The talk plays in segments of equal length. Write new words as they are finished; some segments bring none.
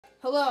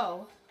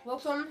Hello,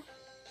 welcome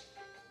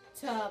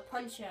to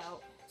Punch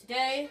Out.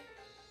 Today,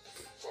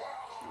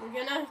 we're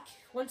gonna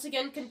once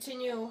again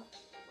continue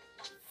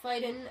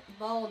fighting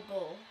Bald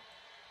Bull.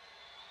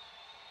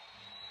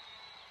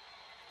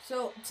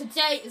 So,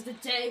 today is the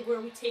day where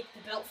we take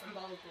the belt from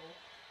Bald Bull.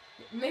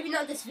 Maybe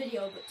not this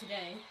video, but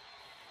today.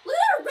 Look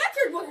at our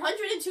record,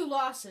 102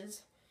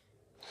 losses.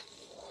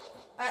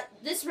 At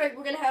this rate,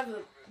 we're gonna have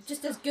a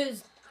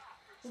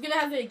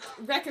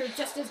record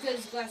just as good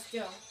as Glass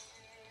Joe.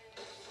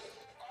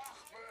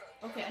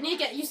 Okay, I need to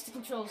get used to the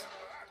controls.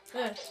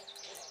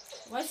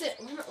 Why does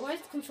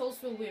the controls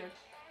feel weird?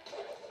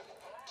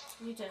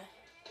 I need to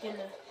get in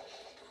the...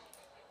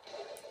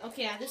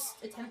 Okay, yeah, this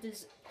attempt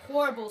is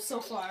horrible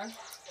so far.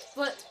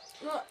 But,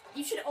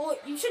 you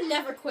should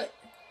never quit.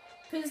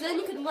 Because then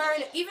you can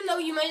learn, even though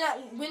you may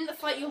not win the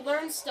fight, you'll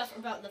learn stuff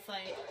about the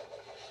fight.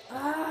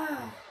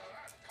 I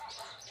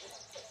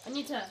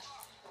need to...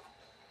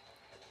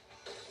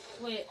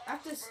 Wait,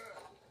 after this...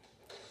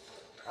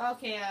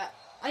 Okay,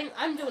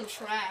 I'm doing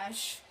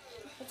trash.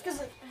 It's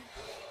because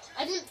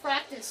I didn't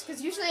practice.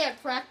 Because usually I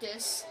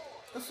practice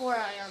before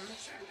I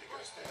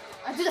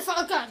did a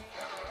oh god.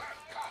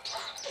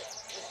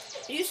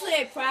 Usually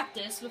I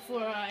practice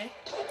before I.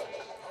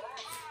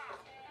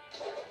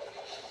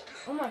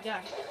 Oh my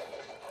god.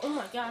 Oh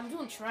my god, I'm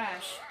doing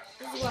trash.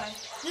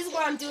 This is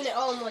why I'm doing it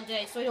all in one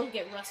day, so I don't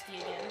get rusty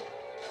again.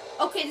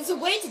 Okay, there's a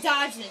way to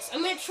dodge this.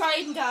 I'm gonna try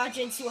and dodge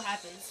it and see what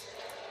happens.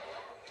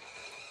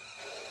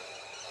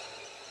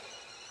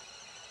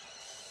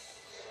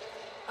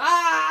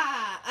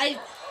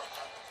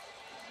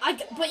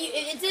 But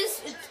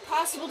it's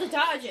possible to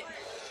dodge it.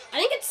 I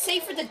think it's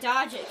safer to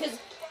dodge it, because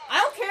I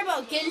don't care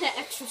about getting that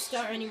extra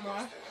star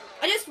anymore.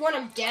 I just want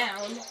him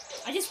down.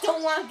 I just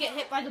don't want to get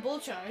hit by the bull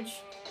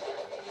charge.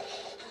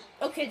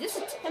 Okay, this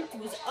attempt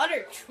was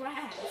utter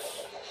trash.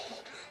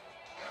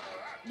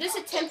 This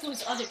attempt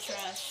was utter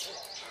trash.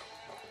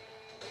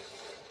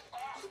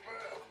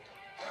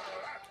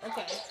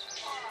 Okay.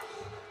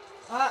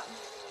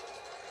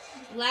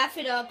 Laugh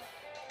it up.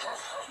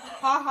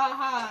 Ha ha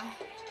ha.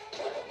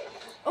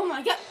 Oh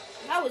my god,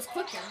 that was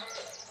quicker.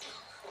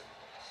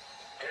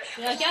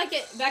 Yeah, I gotta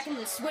get back in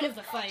the swing of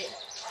the fight.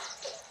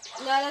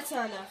 No, that's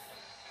not enough.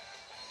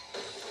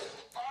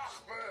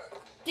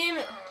 Damn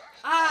it.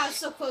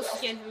 So close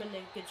to getting him in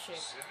good shape.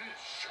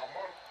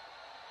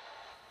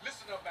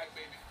 Listen up, back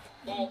baby.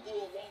 Bald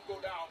Bull won't go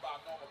down by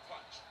a normal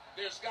punch.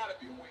 There's gotta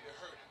be a way to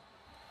hurt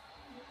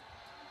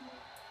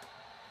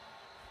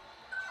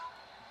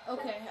him.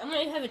 Okay, I'm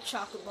gonna have a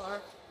chocolate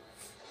bar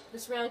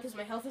this round because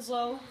my health is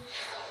low.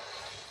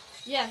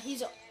 Yeah,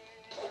 he's...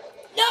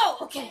 No!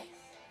 Okay.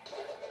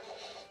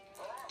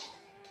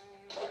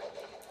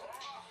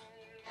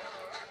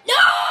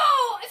 No!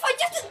 If I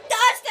just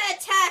dodged that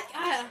attack!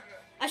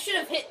 I should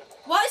have hit...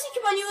 Why does he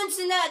keep on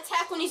using that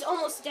attack when he's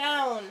almost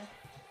down?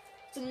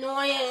 It's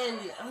annoying.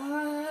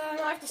 I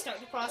have to start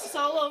the process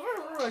all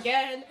over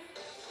again.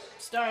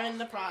 Starting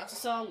the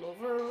process all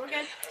over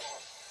again.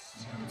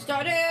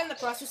 Starting the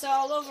process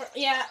all over...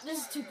 Yeah, this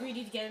is too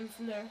greedy to get him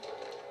from there.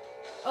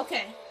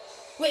 Okay.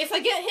 Wait, if I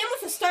get him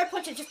with a star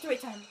punch at just the right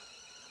time.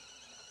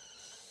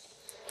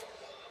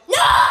 No!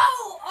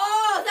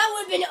 Oh, that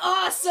would have been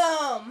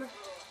awesome!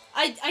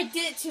 I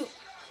did it too.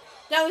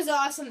 That was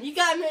awesome. You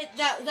gotta admit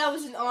that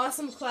was an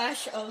awesome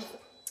clash of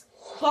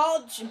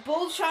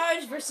bull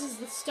charge versus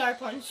the star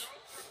punch.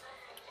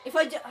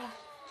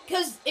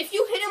 Because if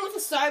you hit him with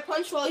a star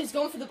punch while he's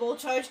going for the bull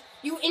charge,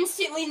 you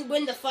instantly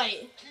win the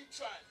fight. Keep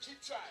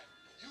trying.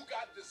 You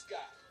got this guy.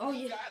 Oh,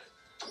 yeah.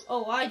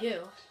 Oh, I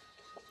do.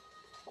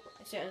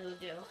 I certainly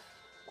do.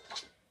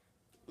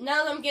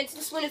 Now that I'm getting to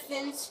the swing of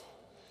things,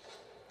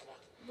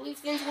 I believe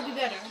things will be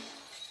better.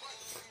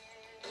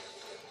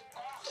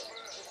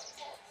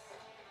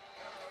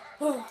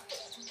 Oh.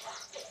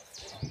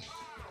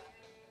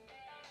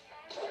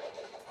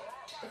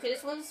 Okay,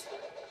 this one's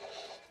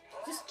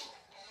just...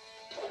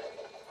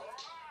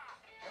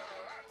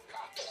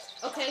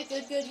 Okay,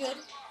 good.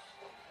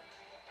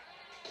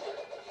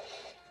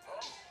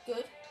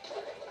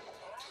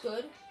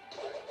 Good.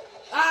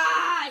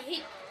 I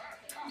hate...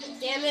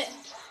 Damn it.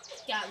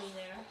 Got me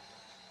there.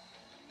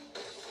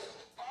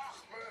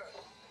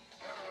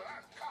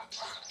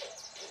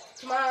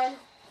 Come on.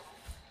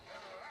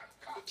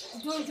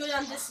 I'm doing good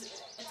on this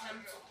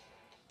attempt.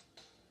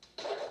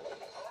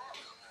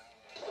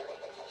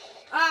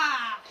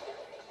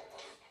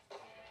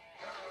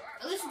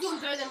 At least we're doing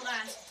better than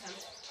last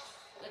attempt.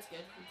 That's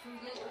good.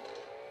 Improvement.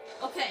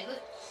 Okay,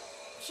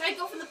 should I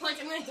go for the punch?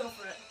 I'm gonna go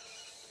for it.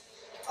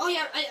 Oh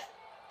yeah,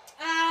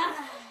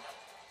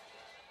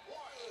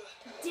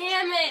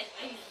 damn it!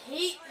 I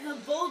hate the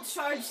bull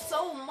charge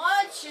so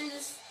much in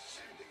this.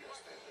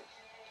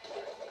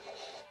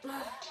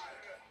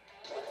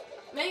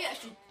 Maybe I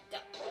should.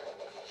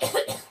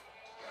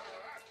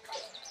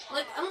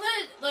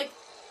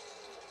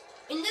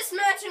 In this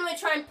match, I'm gonna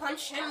try and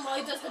punch him while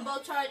he does the bull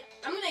charge.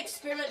 I'm gonna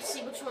experiment to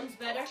see which one's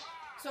better.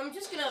 So I'm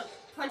just gonna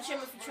punch him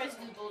if he tries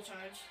to do the bull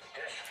charge.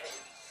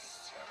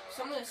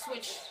 So I'm gonna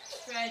switch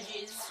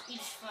strategies each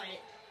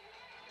fight.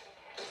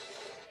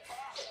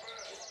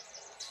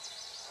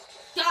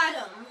 Got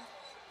him.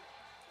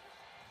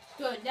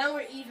 Good. Now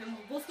we're even.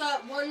 We both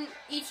got one.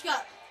 Each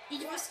of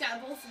us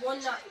got both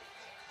one knock.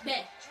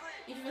 Beh.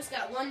 Each of us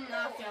got one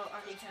knockout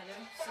on each other.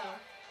 So.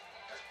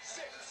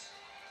 6,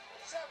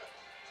 7,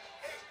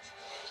 8.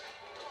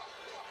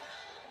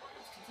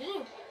 Let's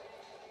continue.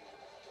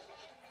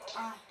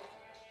 Ah.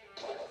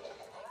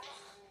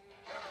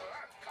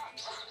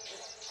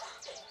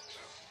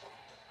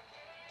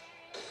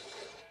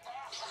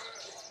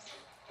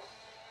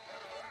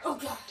 Oh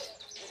god.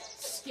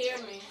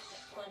 Scared me.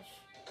 Punch.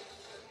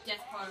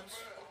 Death punch.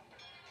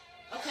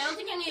 Okay, I don't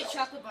think I need a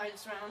chocolate bar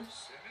this round.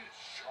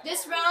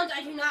 This round,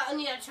 I do not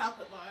need a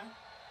chocolate bar.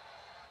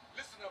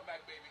 Listen up,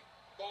 Mac baby.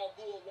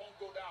 Balboa won't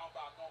go down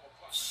by a normal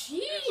punch.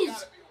 Jeez! There's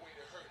gotta be a way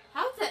to hurt him.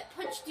 How'd that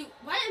punch do?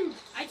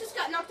 I just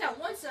got knocked out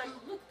once and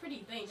I look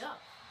pretty banged up.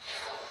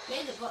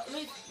 Maybe the bull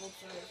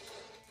charge.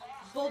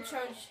 Bull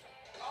charge.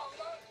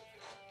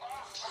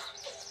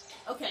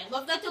 Okay,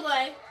 love that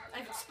delay.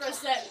 I've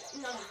expressed that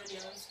in other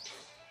videos.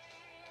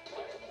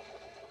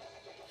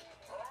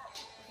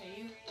 Okay,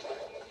 you.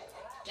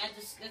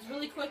 That's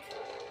really quick.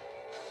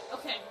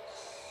 Okay.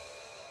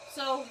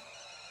 So.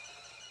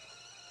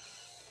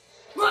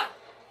 What?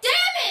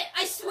 Damn it!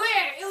 I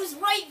swear! It was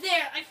right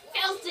there! I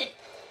felt it!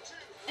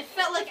 I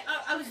felt like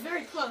I was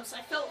very close.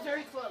 I felt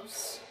very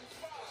close.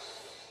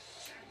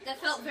 That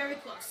felt very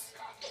close.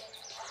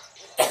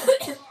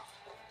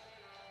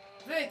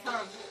 Very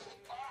calm.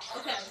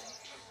 Okay.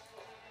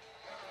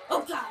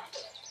 Oh god!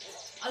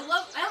 I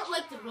don't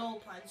like the roll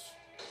punch.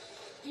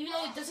 Even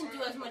though it doesn't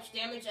do as much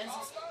damage as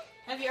his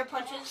heavier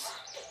punches.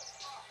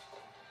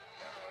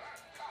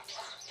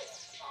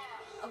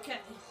 Okay,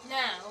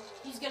 now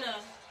he's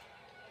gonna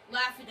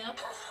laugh it up.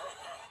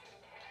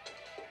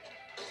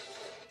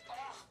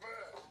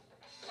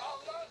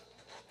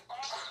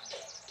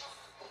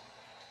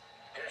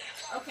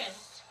 Okay.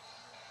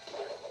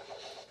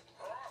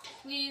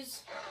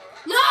 Please.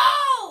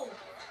 No!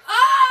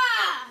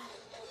 Ah!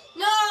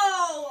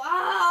 No!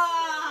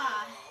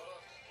 Ah!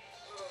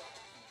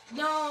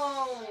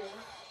 No!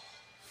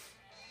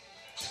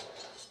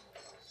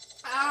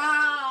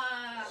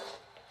 Ah!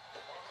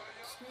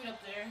 Screwed up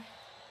there.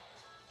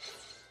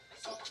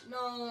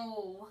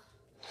 No.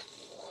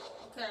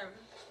 Okay.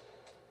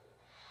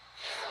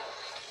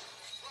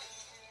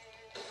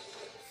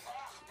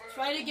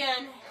 Try it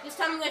again. This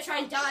time I'm gonna try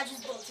and dodge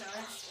his bull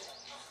charge.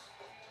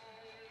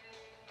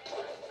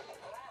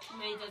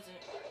 No, he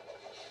doesn't.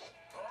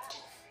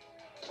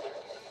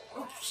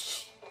 Oh,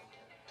 shit.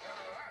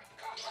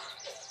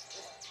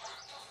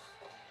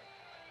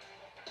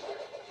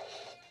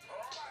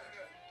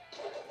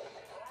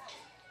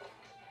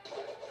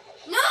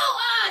 No!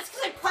 Ah! It's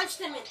because I punched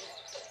him and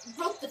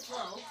broke the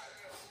flow.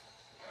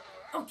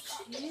 Oh,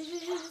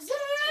 Jesus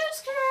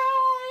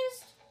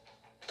Christ!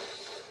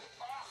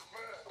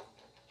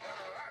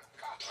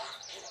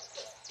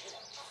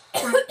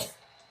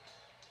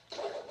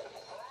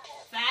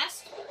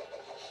 Fast.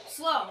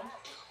 Slow.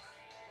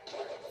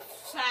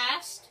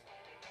 Fast.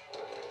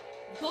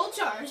 Bull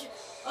charge.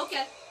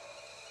 Okay.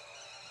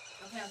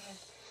 Okay.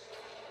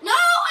 No!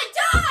 I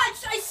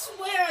dodged! I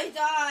swear I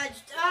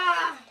dodged!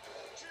 Ah!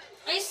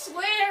 I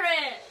swear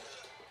it!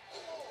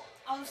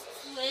 I was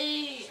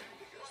late.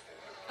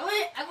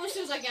 I wish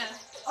there was like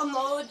a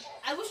mode.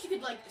 I wish you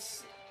could like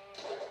this.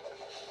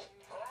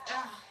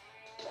 Ah.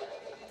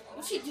 I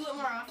wish you'd do it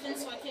more often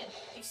so I could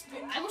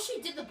experience. I wish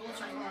he did the bull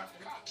charge more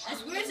often.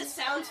 As weird as it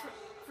sounds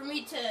for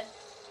me to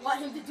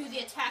want him to do the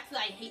attack that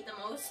I hate the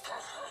most,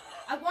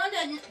 I want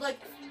to like.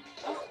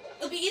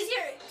 It'll be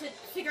easier to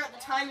figure out the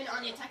timing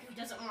on the attack if he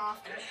does it more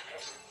often.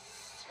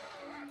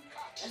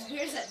 As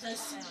weird as that does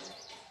sound.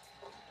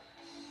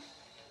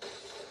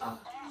 Oh,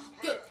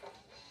 good.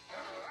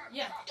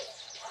 Yeah.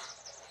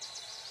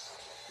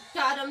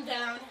 Got him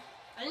down.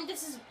 I think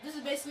this is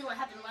basically what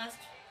happened last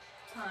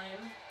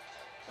time.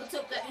 Let's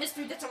hope that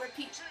history doesn't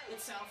repeat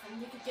itself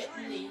and we could get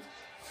the lead.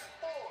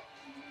 4,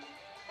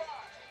 5,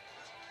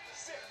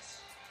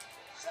 6,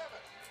 7,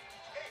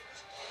 8.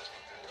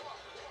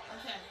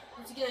 Okay,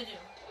 what's he gonna do?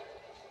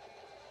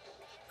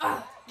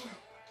 Ah!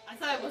 I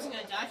thought I wasn't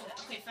gonna dodge that.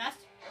 Okay, fast.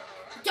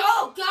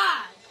 Oh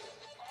God!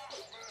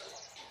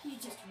 He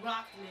just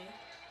rocked me.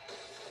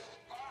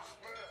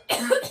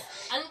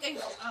 I think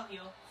I'll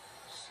heal.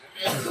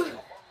 Listen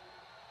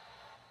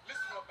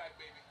up, Mac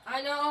baby.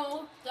 I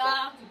know,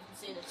 Doc, you can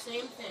say the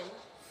same thing.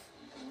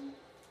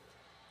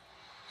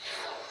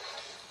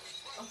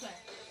 Okay.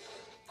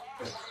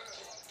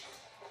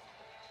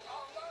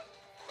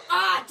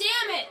 Ah,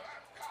 damn it!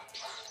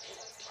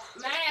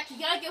 Mac, you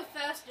gotta go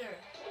faster.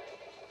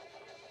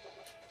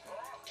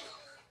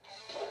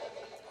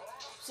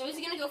 So is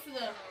he gonna go for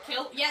the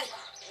kill? Yeah,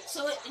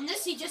 so in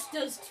this he just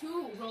does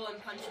 2 rolling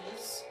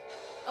punches.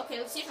 Okay,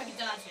 let's see if I can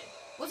dodge it.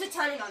 What's the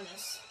timing on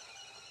this?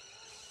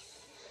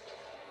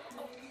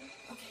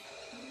 Okay.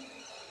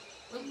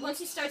 Once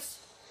you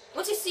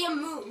see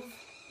him move,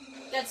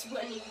 that's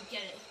when you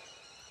get it.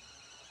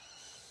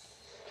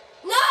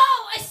 No!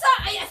 I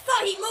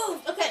thought he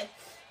moved! Okay.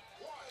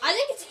 I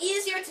think it's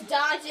easier to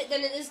dodge it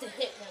than it is to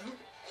hit him.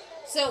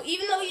 So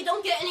even though you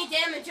don't get any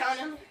damage on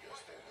him,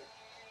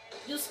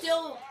 you'll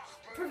still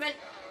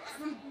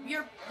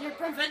you're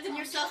preventing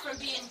yourself from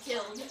being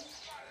killed.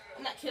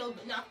 Not killed,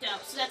 but knocked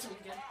out. So that's really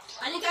good.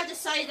 I think I've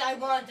decided I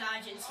want to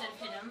dodge instead of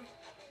hit him.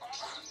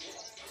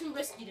 Too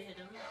risky to hit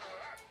him.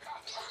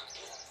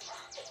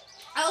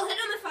 I'll hit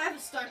him if I have a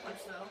star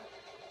punch, though.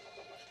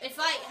 If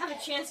I have a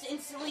chance to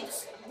instantly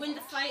just win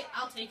the fight,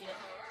 I'll take it.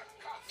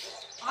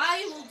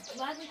 I will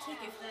gladly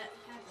take it if that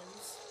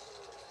happens.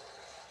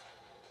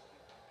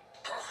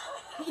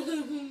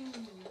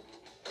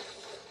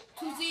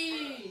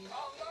 2Z!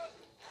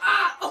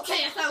 Ah!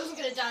 Okay, I thought I wasn't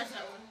gonna dodge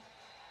that one.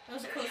 That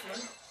was a close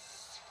one.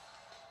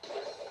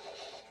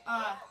 I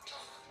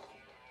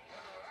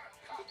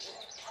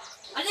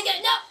didn't get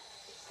it. No!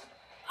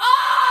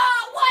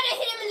 Oh! Why did I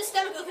hit him in the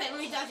stomach? Okay, let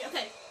me dodge it.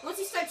 Okay, once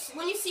he starts,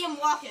 when you see him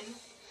walking.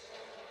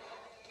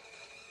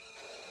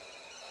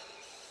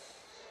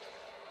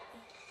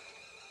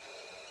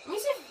 Let me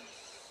see.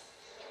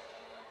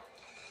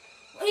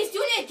 Oh, he's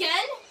doing it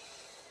again?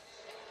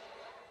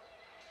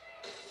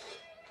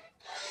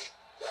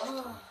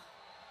 Oh.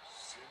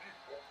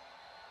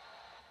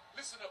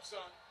 Listen up, son.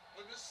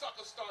 When this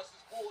sucker starts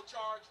his bull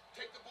charge,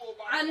 take the bull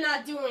by I'm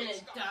not doing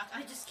it, Doc.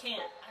 I just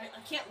can't. I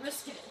can't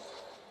risk it.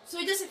 So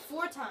he does it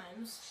 4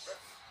 times.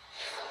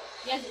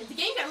 Yeah, the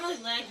game got really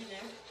laggy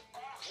there.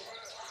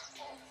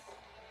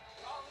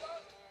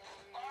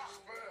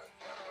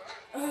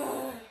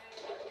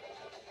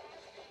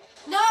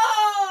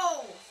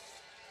 No!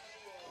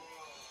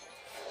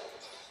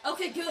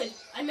 Okay, good.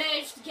 I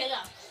managed to get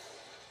up.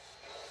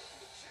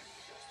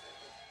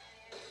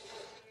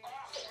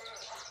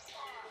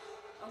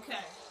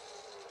 Okay.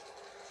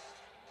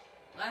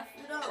 Left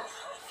it up.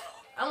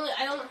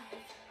 I don't.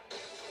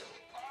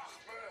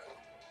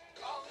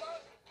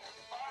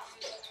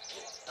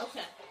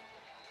 Okay.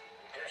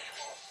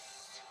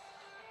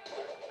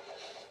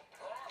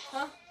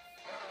 Huh?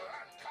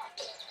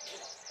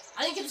 I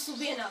think this will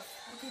be enough.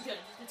 Okay, good.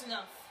 That's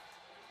enough.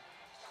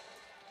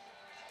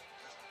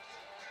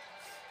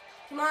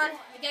 Come on,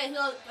 I gotta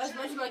heal as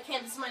much as I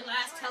can. This is my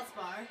last health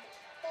bar.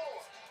 4,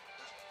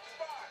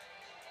 5,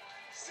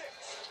 6.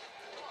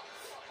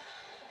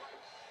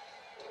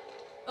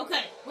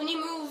 Okay, when he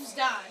moves,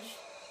 dodge.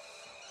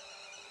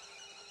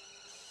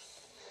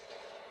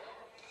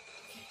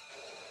 Okay.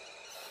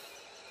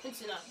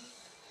 That's enough.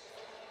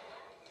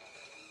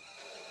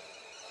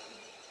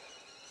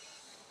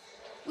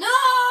 No!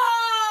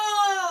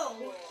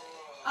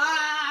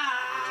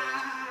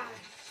 Ah!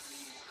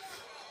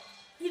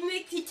 He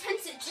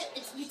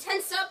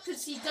tense up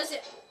because he does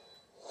it.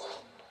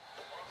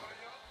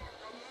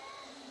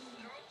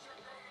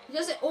 He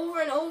does it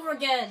over and over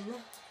again.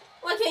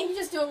 Why can't he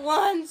just do it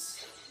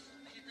once?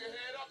 Keep your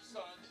head up,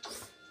 son.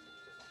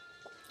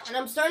 And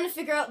I'm starting to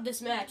figure out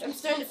this match. I'm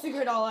starting to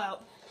figure it all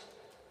out.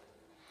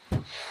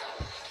 I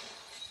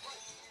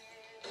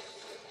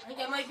think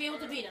I might be able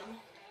to beat him.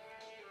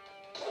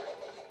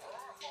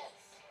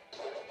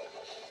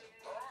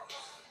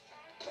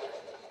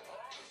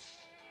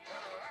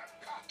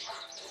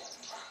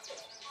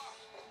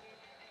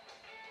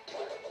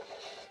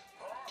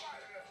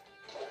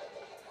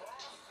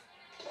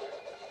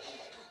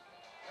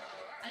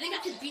 I think I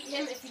could beat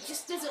him if he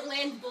just doesn't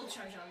land the bull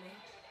charge on me.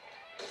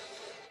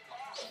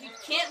 If he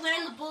can't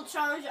land the bull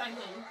charge, I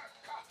win.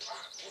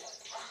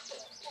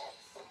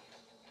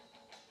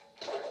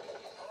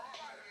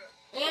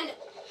 And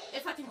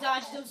if I can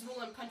dodge those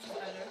rolling punches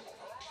better.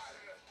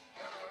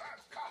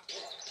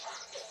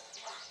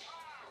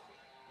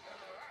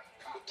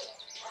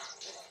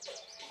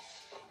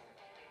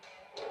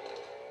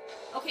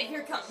 Okay,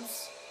 here it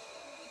comes.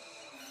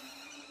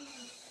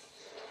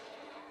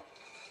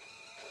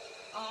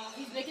 Oh,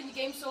 he's making the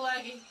game so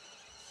laggy.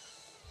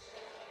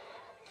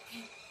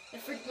 Okay,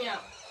 that freaked me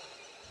out.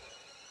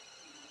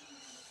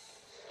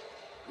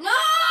 No!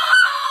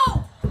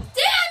 Damn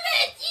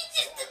it! He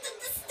just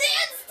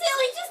stands still.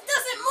 He just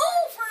doesn't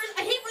move. I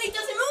hate when he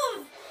doesn't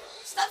move.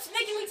 Stops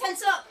making me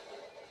tense up.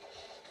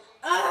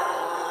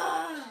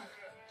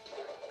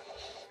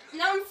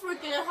 Now I'm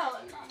freaking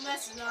out. I'm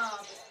messing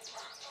up.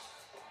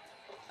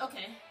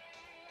 Okay.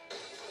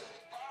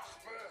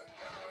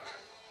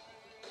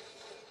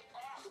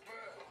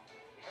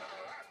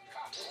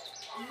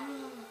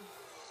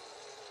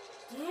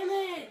 Damn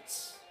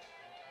it!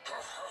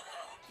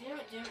 Damn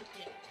it, damn it,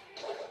 damn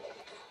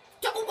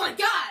it. Oh my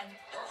god!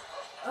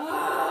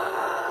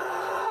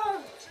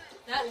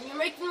 You're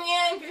making me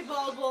angry,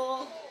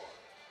 Bubble.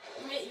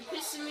 You're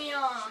pissing me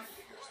off.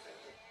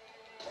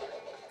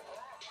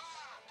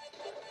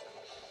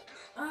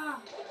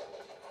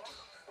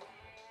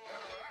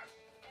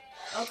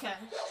 Okay.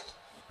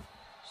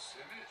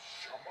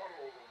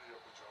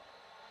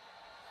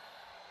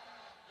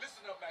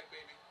 Listen up, Mac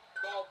baby.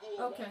 Ball bull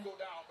Okay. won't go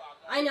down by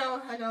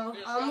no I know.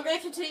 We're gonna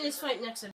continue this fight next episode.